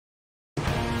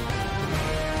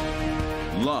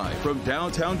Live from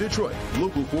downtown Detroit,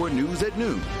 Local 4 News at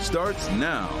noon starts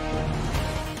now.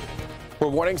 Were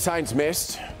warning signs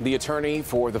missed? The attorney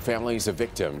for the families of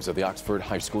victims of the Oxford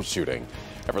High School shooting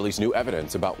have released new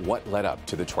evidence about what led up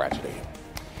to the tragedy.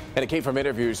 And it came from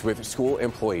interviews with school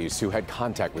employees who had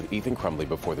contact with Ethan Crumbley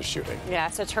before the shooting.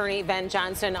 Yes, attorney Ben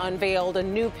Johnson unveiled a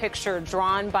new picture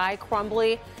drawn by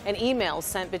Crumbley and emails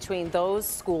sent between those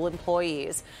school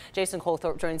employees. Jason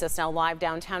Colthorpe joins us now live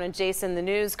downtown. And Jason, the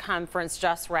news conference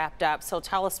just wrapped up, so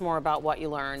tell us more about what you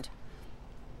learned.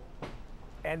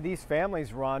 And these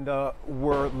families, Rhonda,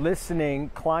 were listening,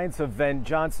 clients of Ben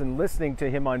Johnson, listening to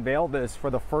him unveil this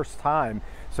for the first time.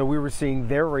 So we were seeing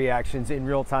their reactions in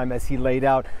real time as he laid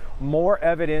out more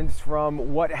evidence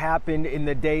from what happened in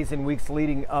the days and weeks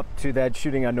leading up to that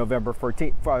shooting on November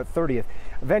 30th.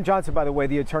 Ben Johnson, by the way,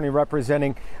 the attorney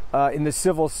representing in the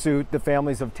civil suit the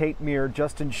families of Tate Meir,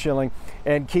 Justin Schilling,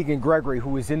 and Keegan Gregory, who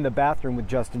was in the bathroom with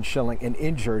Justin Schilling and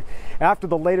injured. After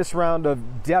the latest round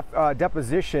of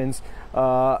depositions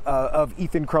of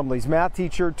Ethan Crumbley's math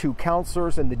teacher, 2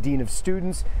 counselors, and the dean of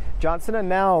students, Johnson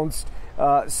announced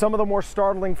some of the more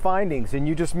startling findings, and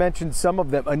you just mentioned some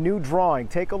of them. A new drawing.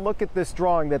 Take a look at this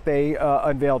drawing that they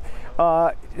unveiled.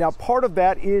 Now, part of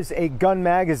that is a gun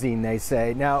magazine, they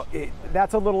say. Now,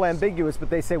 that's a little ambiguous, but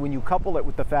they say when you couple it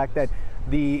with the fact that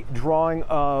the drawing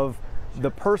of the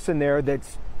person there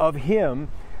that's of him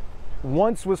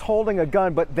once was holding a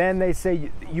gun, but then they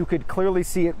say you could clearly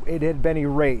see it had been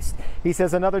erased. He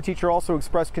says another teacher also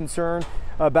expressed concern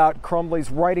about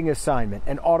Crumbley's writing assignment,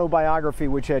 an autobiography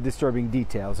which had disturbing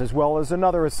details, as well as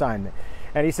another assignment.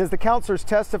 And he says the counselors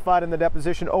testified in the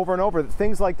deposition over and over that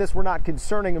things like this were not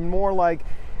concerning and more like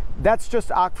that's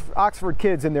just Oxford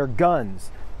kids and their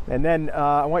guns. And then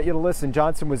I want you to listen.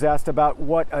 Johnson was asked about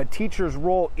what a teacher's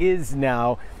role is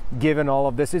now given all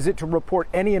of this. Is it to report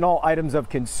any and all items of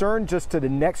concern just to the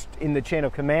next in the chain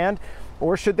of command,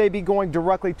 or should they be going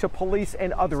directly to police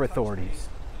and other authorities?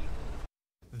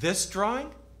 This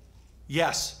drawing?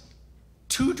 Yes.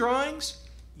 2 drawings?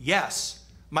 Yes.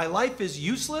 My life is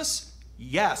useless?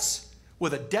 Yes.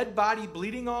 With a dead body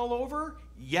bleeding all over?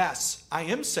 Yes. I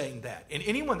am saying that. And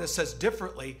anyone that says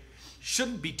differently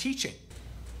shouldn't be teaching.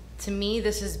 To me,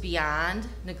 this is beyond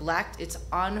neglect. It's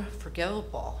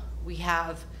unforgivable. We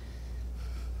have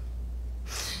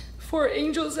 4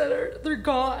 angels that they're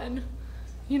gone.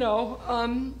 You know,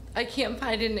 I can't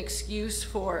find an excuse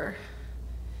for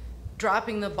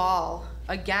dropping the ball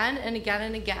again and again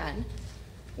and again.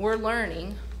 We're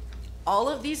learning all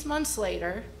of these months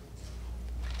later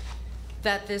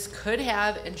that this could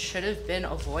have and should have been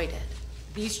avoided.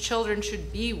 These children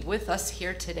should be with us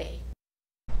here today.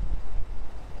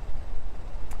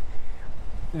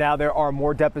 Now, there are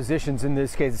more depositions in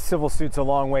this case. The civil suit's a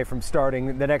long way from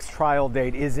starting. The next trial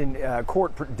date isn't,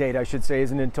 court date, I should say,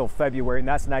 isn't until February, and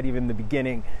that's not even the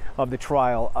beginning of the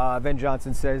trial. Ben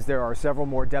Johnson says there are several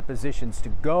more depositions to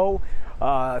go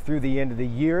through the end of the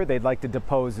year. They'd like to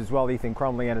depose as well Ethan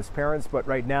Crumbley and his parents, but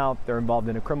right now they're involved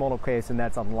in a criminal case, and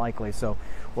that's unlikely, so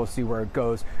we'll see where it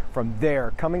goes from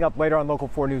there. Coming up later on Local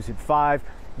 4 News at 5,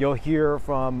 you'll hear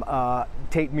from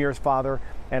Tate Meir's father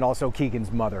and also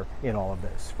Keegan's mother in all of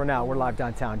this. For now, we're live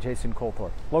downtown. Jason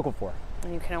Colthorpe, Local 4.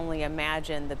 You can only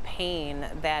imagine the pain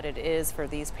that it is for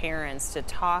these parents to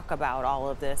talk about all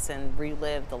of this and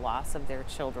relive the loss of their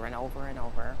children over and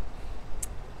over.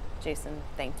 Jason,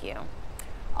 thank you.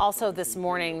 Also this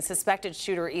morning, suspected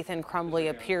shooter Ethan Crumbley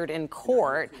appeared in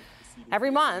court.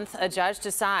 Every month, a judge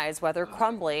decides whether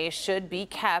Crumbley should be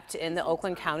kept in the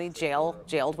Oakland County Jail,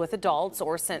 jailed with adults,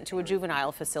 or sent to a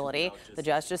juvenile facility. The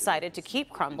judge decided to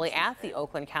keep Crumbley at the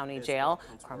Oakland County Jail.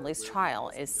 Crumbley's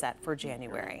trial is set for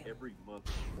January.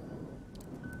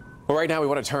 Well, right now we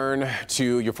want to turn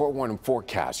to your 411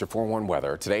 forecast, your 411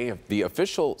 weather. Today, the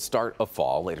official start of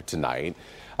fall later tonight.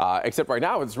 Except right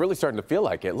now, it's really starting to feel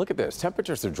like it. Look at this.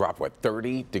 Temperatures have dropped, what,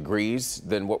 30 degrees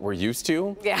than what we're used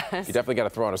to? Yes. You definitely got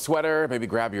to throw on a sweater, maybe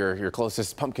grab your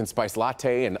closest pumpkin spice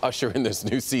latte and usher in this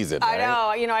new season, right? I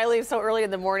know. You know, I leave so early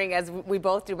in the morning, as we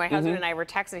both do. My husband and I were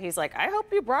texting. He's like, I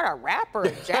hope you brought a wrapper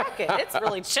and jacket. It's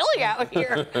really chilly out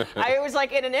here. I was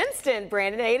like, in an instant,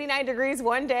 Brandon, 89 degrees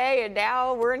one day, and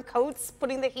now we're in coats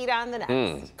putting the heat on the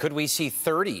next. Could we see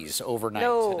 30s overnight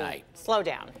tonight? Slow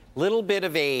down. Little bit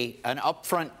of an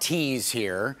upfront tease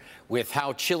here with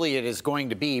how chilly it is going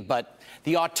to be, but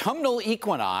the autumnal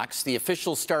equinox, the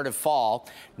official start of fall,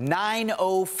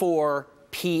 9:04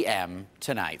 p.m.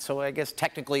 tonight. So I guess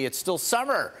technically it's still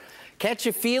summer. Can't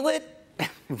you feel it?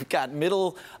 We've got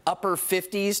middle, upper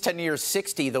 50s to near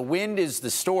 60. The wind is the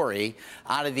story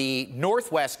out of the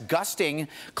northwest, gusting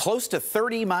close to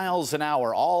 30 miles an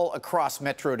hour all across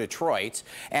Metro Detroit.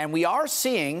 And we are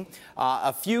seeing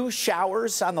a few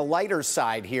showers on the lighter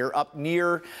side here up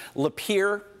near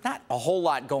Lapeer. Not a whole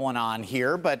lot going on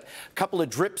here, but a couple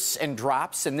of drips and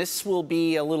drops, and this will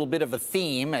be a little bit of a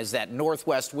theme as that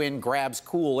northwest wind grabs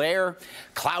cool air.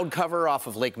 Cloud cover off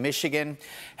of Lake Michigan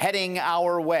heading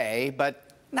our way,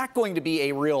 but not going to be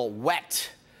a real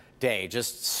wet day,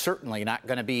 just certainly not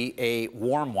going to be a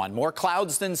warm one. More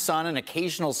clouds than sun, an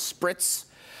occasional spritz,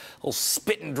 a little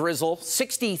spit and drizzle.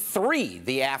 63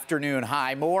 the afternoon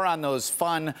high. More on those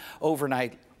fun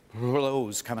overnight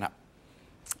lows coming up.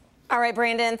 All right,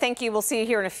 Brandon, thank you. We'll see you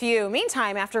here in a few.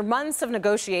 Meantime, after months of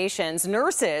negotiations,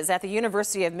 nurses at the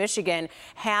University of Michigan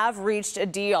have reached a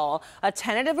deal, a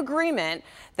tentative agreement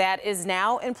that is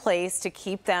now in place to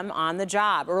keep them on the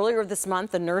job. Earlier this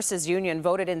month, the nurses union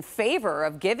voted in favor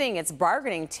of giving its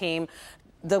bargaining team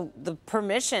the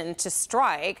permission to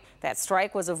strike. That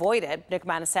strike was avoided. Nick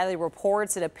Monticelli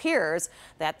reports it appears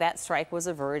that that strike was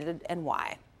averted, and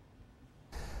why.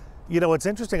 You know, what's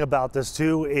interesting about this,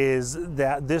 too, is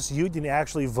that this union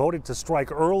actually voted to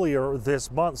strike earlier this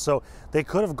month, so they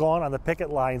could have gone on the picket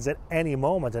lines at any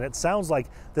moment, and it sounds like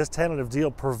this tentative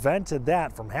deal prevented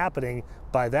that from happening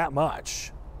by that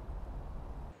much.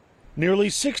 Nearly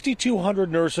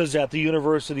 6,200 nurses at the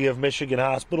University of Michigan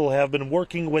Hospital have been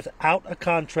working without a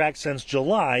contract since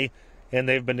July, and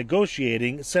they've been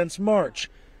negotiating since March.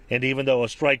 And even though a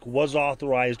strike was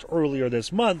authorized earlier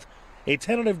this month, a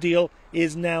tentative deal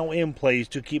is now in place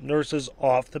to keep nurses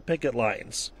off the picket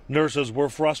lines. Nurses were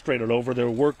frustrated over their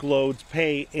workloads,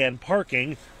 pay, and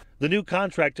parking. The new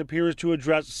contract appears to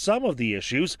address some of the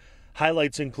issues.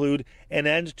 Highlights include an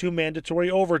end to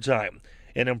mandatory overtime,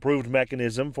 an improved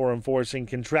mechanism for enforcing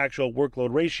contractual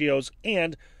workload ratios,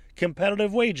 and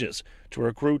competitive wages to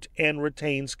recruit and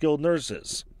retain skilled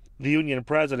nurses. The union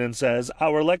president says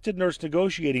our elected nurse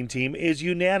negotiating team is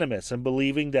unanimous in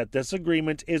believing that this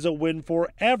agreement is a win for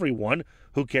everyone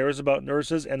who cares about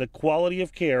nurses and the quality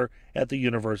of care at the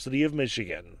University of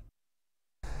Michigan.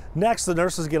 Next, the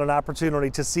nurses get an opportunity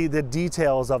to see the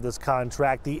details of this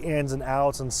contract, the ins and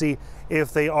outs, and see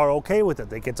if they are okay with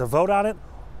it. They get to vote on it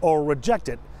or reject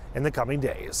it in the coming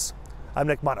days. I'm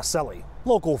Nick Monticelli,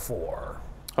 Local 4.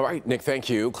 All right, Nick, thank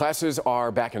you. Classes are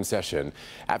back in session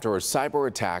after a cyber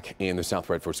attack in the South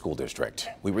Redford School District.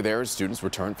 We were there as students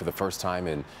returned for the first time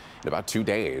in about 2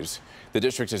 days. The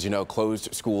district, as you know,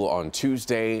 closed school on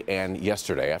Tuesday and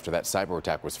yesterday after that cyber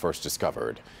attack was first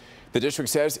discovered. The district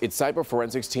says its cyber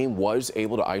forensics team was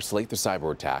able to isolate the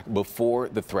cyber attack before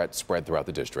the threat spread throughout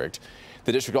the district.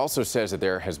 The district also says that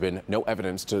there has been no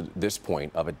evidence to this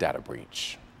point of a data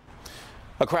breach.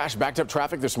 A crash backed up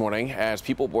traffic this morning as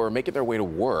people were making their way to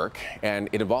work, and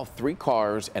it involved 3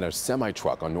 cars and a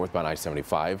semi-truck on northbound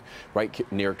I-75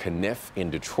 right near Caniff in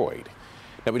Detroit.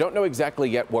 Now, we don't know exactly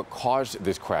yet what caused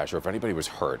this crash or if anybody was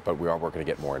hurt, but we are working to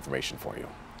get more information for you.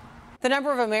 The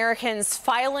number of Americans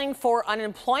filing for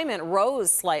unemployment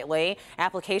rose slightly.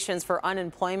 Applications for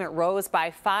unemployment rose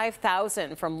by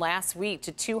 5,000 from last week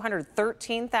to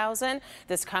 213,000.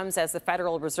 This comes as the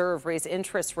Federal Reserve raised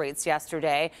interest rates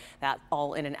yesterday. That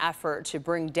all in an effort to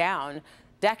bring down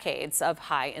decades of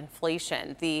high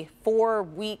inflation. The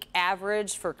 4-week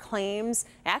average for claims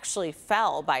actually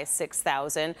fell by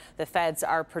 6,000. The feds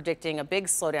are predicting a big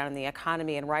slowdown in the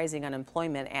economy and rising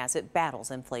unemployment as it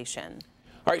battles inflation.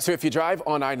 All right, so if you drive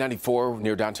on I-94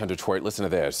 near downtown Detroit, listen to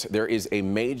this. There is a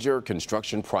major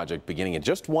construction project beginning in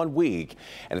just 1 week,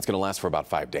 and it's going to last for about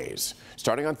 5 days.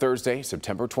 Starting on Thursday,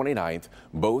 September 29th,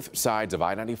 both sides of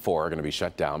I-94 are going to be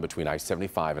shut down between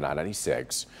I-75 and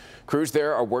I-96. Crews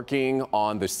there are working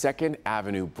on the 2nd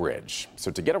Avenue Bridge. So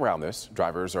to get around this,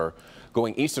 drivers are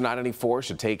going east on I-94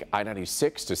 should take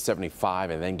I-96 to 75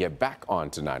 and then get back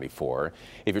onto 94.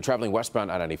 If you're traveling westbound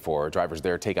I-94, drivers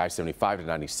there take I-75 to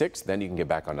 96, then you can get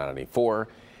back on I-94.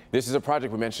 This is a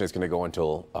project we mentioned is going to go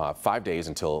until 5 days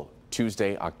until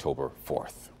Tuesday, October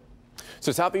 4th.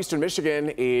 So southeastern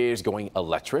Michigan is going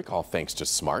electric, all thanks to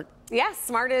Smart. Yes,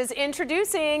 Smart is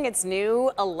introducing its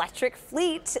new electric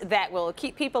fleet that will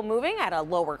keep people moving at a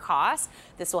lower cost.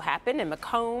 This will happen in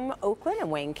Macomb, Oakland,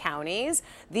 and Wayne counties.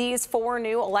 These 4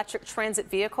 new electric transit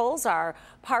vehicles are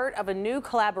part of a new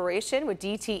collaboration with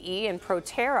DTE and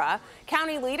Proterra.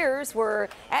 County leaders were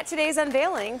at today's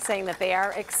unveiling saying that they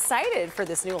are excited for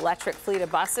this new electric fleet of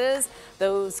buses.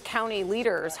 Those county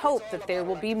leaders hope that there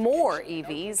will be more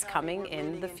EVs coming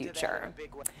in the future.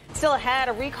 Still ahead,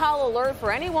 a recall alert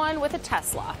for anyone with a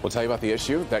Tesla. We'll tell you about the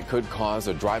issue that could cause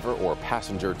a driver or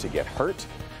passenger to get hurt.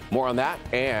 More on that,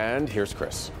 and here's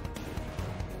Chris.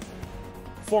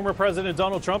 Former President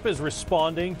Donald Trump is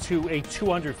responding to a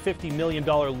 $250 million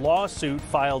lawsuit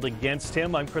filed against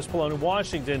him. I'm Chris Pallone in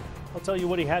Washington. I'll tell you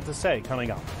what he had to say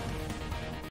coming up.